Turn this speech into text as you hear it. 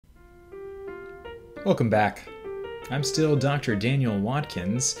Welcome back. I'm still Dr. Daniel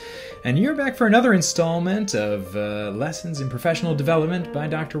Watkins, and you're back for another installment of Lessons in Professional Development by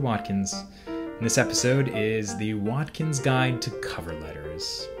Dr. Watkins. And this episode is the Watkins Guide to Cover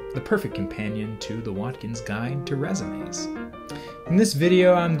Letters, the perfect companion to the Watkins Guide to Resumes. In this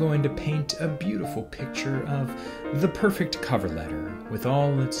video, I'm going to paint a beautiful picture of the perfect cover letter with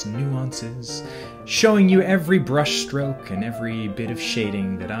all its nuances, showing you every brush stroke and every bit of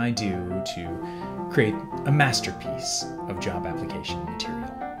shading that I do to create a masterpiece of job application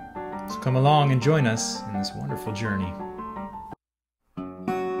material. So come along and join us in this wonderful journey.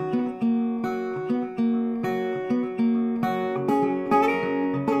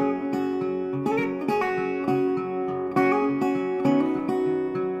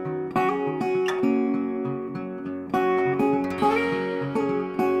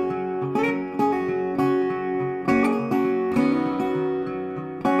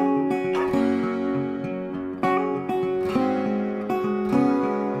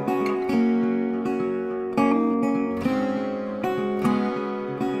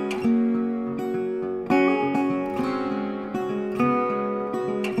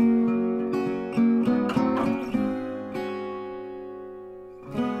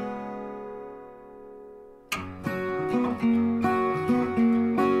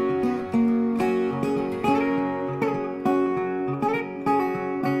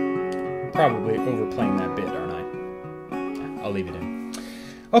 Probably overplaying that bit, aren't I? Yeah, I'll leave it in.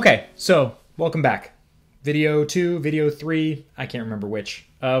 Okay, so welcome back. Video 2, video 3, I can't remember which,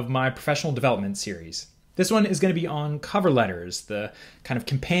 of my professional development series. This one is going to be on cover letters, the kind of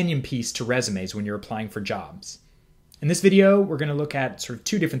companion piece to resumes when you're applying for jobs. In this video, we're going to look at sort of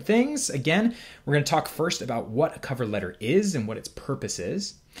two different things. Again, we're going to talk first about what a cover letter is and what its purpose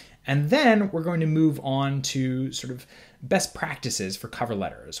is. And then we're going to move on to sort of best practices for cover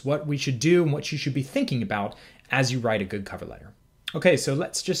letters, what we should do and what you should be thinking about as you write a good cover letter. Okay, so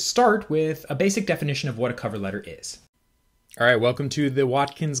let's just start with a basic definition of what a cover letter is. All right, welcome to the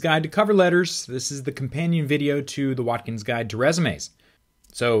Watkins Guide to Cover Letters. This is the companion video to the Watkins Guide to Resumes.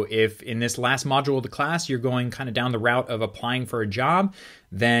 So if in this last module of the class you're going kind of down the route of applying for a job,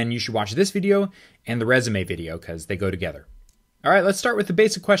 then you should watch this video and the resume video because they go together. All right, let's start with the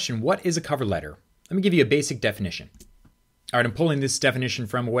basic question. What is a cover letter? Let me give you a basic definition. All right, I'm pulling this definition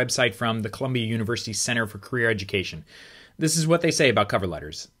from a website from the Columbia University Center for Career Education. This is what they say about cover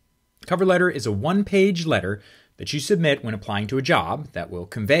letters. A cover letter is a one-page letter that you submit when applying to a job that will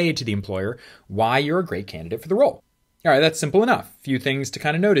convey to the employer why you're a great candidate for the role. All right, that's simple enough. A few things to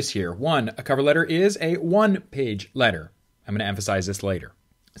kind of notice here. One, a cover letter is a one-page letter. I'm going to emphasize this later.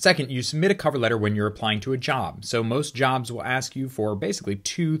 Second, you submit a cover letter when you're applying to a job. So most jobs will ask you for basically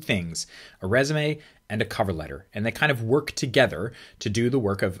two things, a resume and a cover letter. And they kind of work together to do the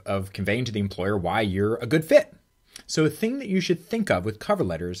work of conveying to the employer why you're a good fit. So a thing that you should think of with cover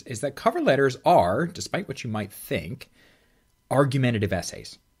letters is that cover letters are, despite what you might think, argumentative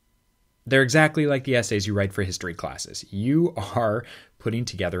essays. They're exactly like the essays you write for history classes. You are putting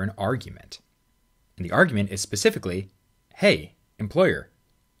together an argument. And the argument is specifically, hey, employer,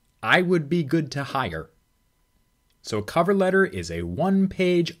 I would be good to hire. So a cover letter is a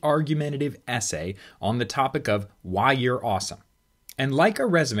one-page argumentative essay on the topic of why you're awesome. And like a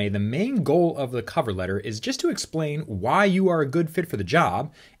resume, the main goal of the cover letter is just to explain why you are a good fit for the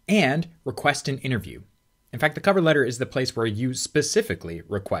job and request an interview. In fact, the cover letter is the place where you specifically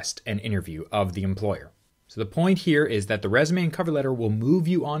request an interview of the employer. So the point here is that the resume and cover letter will move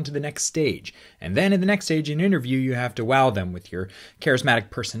you on to the next stage. And then in the next stage, in interview, you have to wow them with your charismatic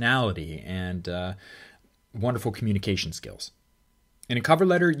personality and wonderful communication skills. In a cover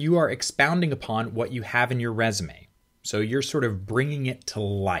letter, you are expounding upon what you have in your resume. So you're sort of bringing it to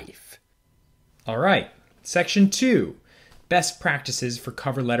life. All right, section 2, best practices for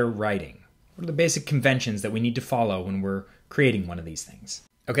cover letter writing. What are the basic conventions that we need to follow when we're creating one of these things?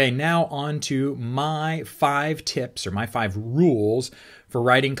 Okay, now on to my 5 tips or my 5 rules for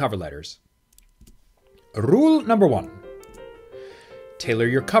writing cover letters. Rule number 1. Tailor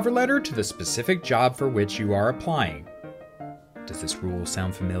your cover letter to the specific job for which you are applying. Does this rule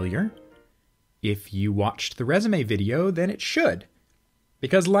sound familiar? If you watched the resume video, then it should.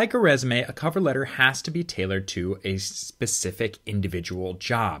 Because like a resume, a cover letter has to be tailored to a specific individual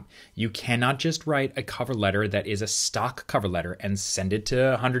job. You cannot just write a cover letter that is a stock cover letter and send it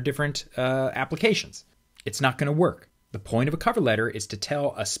to 100 different applications. It's not going to work. The point of a cover letter is to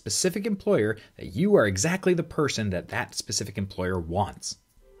tell a specific employer that you are exactly the person that that specific employer wants.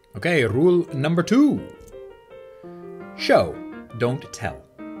 Okay, rule number 2. Show, don't tell.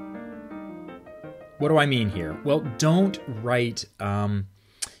 What do I mean here? Well, don't write,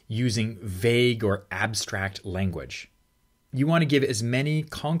 using vague or abstract language. You want to give as many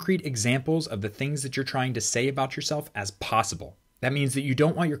concrete examples of the things that you're trying to say about yourself as possible. That means that you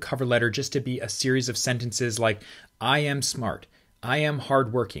don't want your cover letter just to be a series of sentences like, I am smart, I am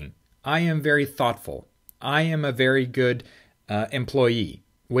hardworking, I am very thoughtful, I am a very good employee.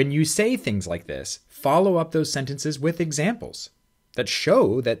 When you say things like this, follow up those sentences with examples that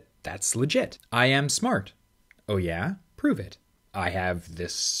show that that's legit. I am smart. Oh yeah? Prove it. I have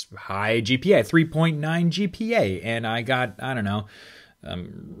this high GPA, 3.9 GPA, and I got, I don't know,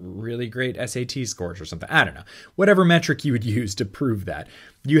 really great SAT scores or something. I don't know. Whatever metric you would use to prove that.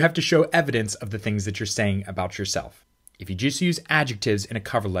 You have to show evidence of the things that you're saying about yourself. If you just use adjectives in a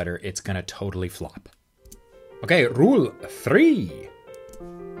cover letter, it's going to totally flop. Okay, rule 3.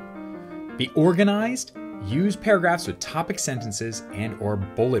 Be organized. Use paragraphs with topic sentences and or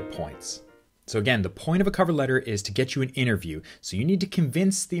bullet points. So again, the point of a cover letter is to get you an interview. So you need to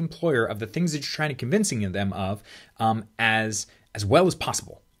convince the employer of the things that you're trying to convincing them of as well as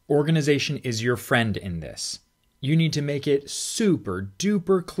possible. Organization is your friend in this. You need to make it super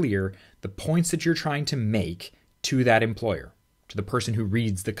duper clear the points that you're trying to make to that employer, to the person who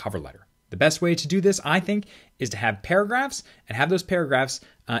reads the cover letter. The best way to do this, I think, is to have paragraphs and have those paragraphs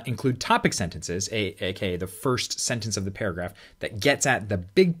include topic sentences, aka the first sentence of the paragraph that gets at the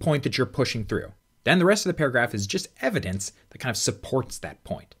big point that you're pushing through. Then the rest of the paragraph is just evidence that kind of supports that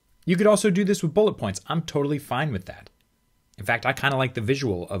point. You could also do this with bullet points. I'm totally fine with that. In fact, I kind of like the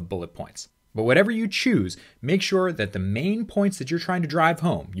visual of bullet points. But whatever you choose, make sure that the main points that you're trying to drive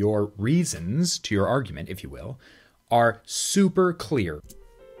home, your reasons to your argument, if you will, are super clear.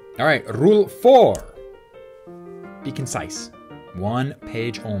 All right, rule 4. Be concise. 1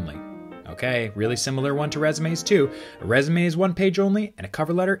 page only. Okay, really similar one to resumes too. A resume is 1 page only, and a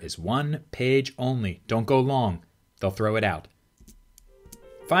cover letter is 1 page only. Don't go long. They'll throw it out.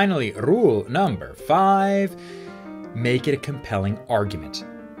 Finally, rule number 5. Make it a compelling argument.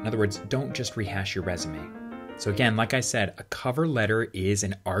 In other words, don't just rehash your resume. So again, like I said, a cover letter is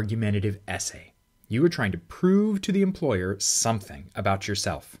an argumentative essay. You are trying to prove to the employer something about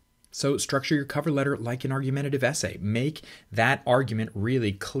yourself. So structure your cover letter like an argumentative essay. Make that argument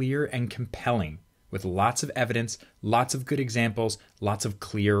really clear and compelling with lots of evidence, lots of good examples, lots of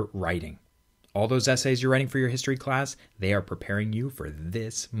clear writing. All those essays you're writing for your history class, they are preparing you for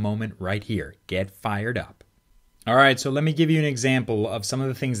this moment right here. Get fired up. All right, so let me give you an example of some of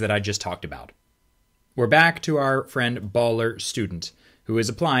the things that I just talked about. We're back to our friend Baller student, who is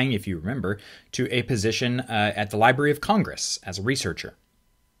applying, if you remember, to a position at the Library of Congress as a researcher.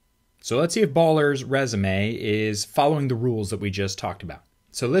 So let's see if Baller's resume is following the rules that we just talked about.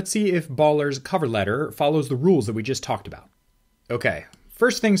 So let's see if Baller's cover letter follows the rules that we just talked about. Okay,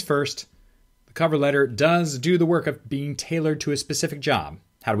 first things first, the cover letter does do the work of being tailored to a specific job.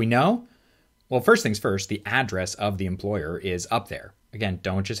 How do we know? Well, first things first, the address of the employer is up there. Again,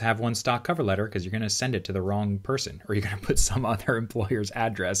 don't just have one stock cover letter because you're going to send it to the wrong person, or you're going to put some other employer's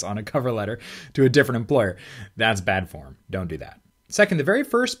address on a cover letter to a different employer. That's bad form. Don't do that. Second, the very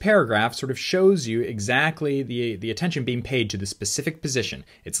first paragraph sort of shows you exactly the attention being paid to the specific position.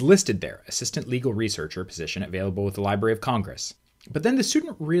 It's listed there, assistant legal researcher position available with the Library of Congress. But then the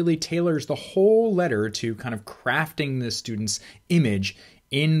student really tailors the whole letter to kind of crafting the student's image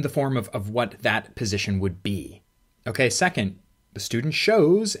in the form of what that position would be. Okay, second, the student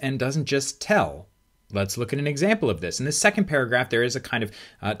shows and doesn't just tell. Let's look at an example of this. In the second paragraph, there is a kind of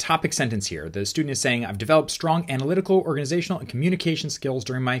topic sentence here. The student is saying, I've developed strong analytical, organizational, and communication skills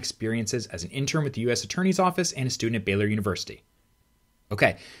during my experiences as an intern with the U.S. Attorney's Office and a student at Baylor University.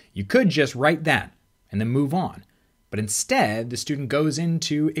 Okay, you could just write that and then move on. But instead, the student goes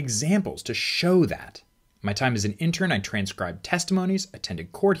into examples to show that. My time as an intern, I transcribed testimonies,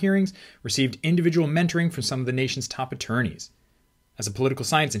 attended court hearings, received individual mentoring from some of the nation's top attorneys. As a political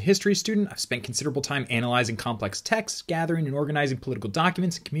science and history student, I've spent considerable time analyzing complex texts, gathering and organizing political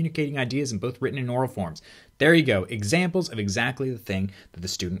documents, and communicating ideas in both written and oral forms. There you go, examples of exactly the thing that the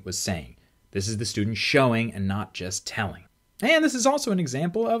student was saying. This is the student showing and not just telling. And this is also an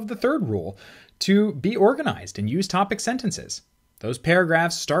example of the third rule, to be organized and use topic sentences. Those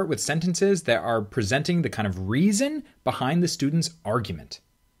paragraphs start with sentences that are presenting the kind of reason behind the student's argument.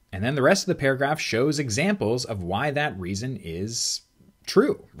 And then the rest of the paragraph shows examples of why that reason is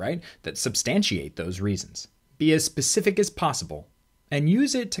true, right? That substantiate those reasons. Be as specific as possible and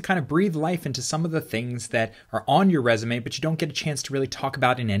use it to kind of breathe life into some of the things that are on your resume, but you don't get a chance to really talk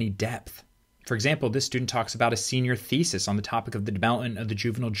about in any depth. For example, this student talks about a senior thesis on the topic of the development of the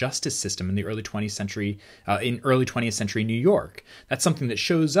juvenile justice system in the early 20th century New York. That's something that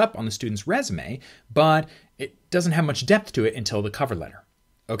shows up on the student's resume, but it doesn't have much depth to it until the cover letter.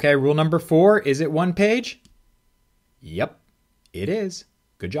 Okay, rule number 4, is it one page? Yep, it is.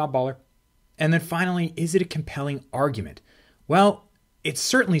 Good job, baller. And then finally, is it a compelling argument? Well, it's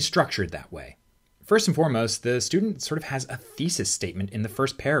certainly structured that way. First and foremost, the student sort of has a thesis statement in the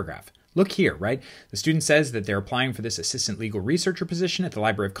first paragraph. Look here, right? The student says that they're applying for this assistant legal researcher position at the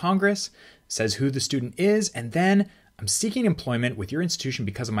Library of Congress, says who the student is, and then, I'm seeking employment with your institution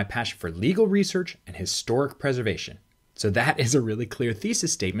because of my passion for legal research and historic preservation. So that is a really clear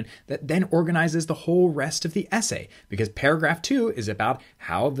thesis statement that then organizes the whole rest of the essay, because paragraph 2 is about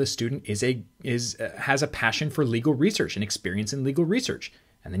how the student has a passion for legal research and experience in legal research.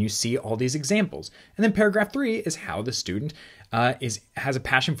 And then you see all these examples. And then paragraph 3 is how the student has a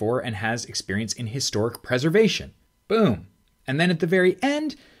passion for and has experience in historic preservation. Boom. And then at the very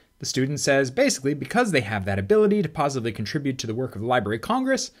end, the student says basically because they have that ability to positively contribute to the work of the Library of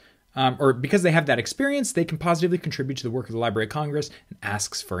Congress, or because they have that experience, they can positively contribute to the work of the Library of Congress, and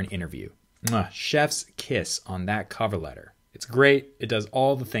asks for an interview. Chef's kiss on that cover letter. It's great. It does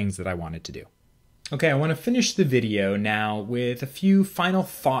all the things that I wanted to do. Okay, I want to finish the video now with a few final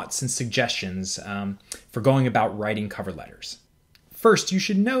thoughts and suggestions for going about writing cover letters. First, you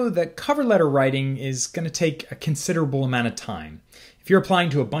should know that cover letter writing is going to take a considerable amount of time. If you're applying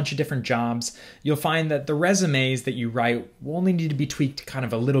to a bunch of different jobs, you'll find that the resumes that you write will only need to be tweaked kind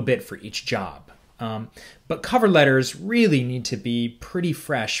of a little bit for each job. But cover letters really need to be pretty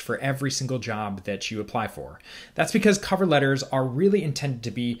fresh for every single job that you apply for. That's because cover letters are really intended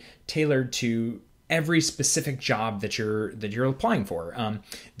to be tailored to every specific job that you're applying for.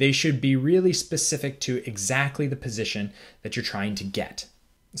 They should be really specific to exactly the position that you're trying to get.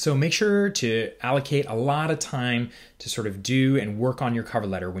 So make sure to allocate a lot of time to sort of do and work on your cover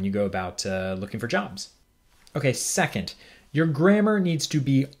letter when you go about looking for jobs. Okay, second, your grammar needs to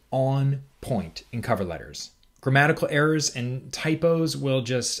be on point in cover letters. Grammatical errors and typos will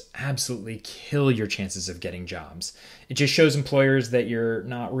just absolutely kill your chances of getting jobs. It just shows employers that you're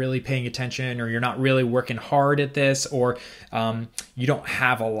not really paying attention, or you're not really working hard at this, or you don't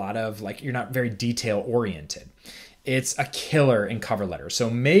have a lot of, you're not very detail oriented. It's a killer in cover letters. So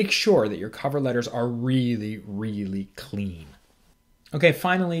make sure that your cover letters are really, really clean. Okay,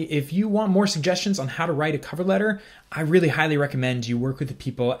 finally, if you want more suggestions on how to write a cover letter, I really highly recommend you work with the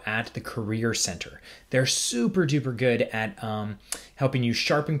people at the Career Center. They're super duper good at helping you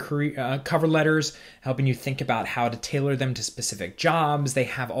sharpen cover letters, helping you think about how to tailor them to specific jobs. They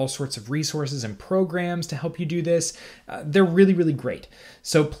have all sorts of resources and programs to help you do this. They're really, really great.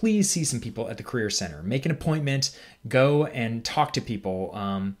 So please see some people at the Career Center. Make an appointment, go and talk to people,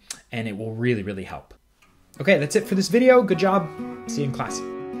 and it will really, really help. Okay, that's it for this video. Good job. See you in class.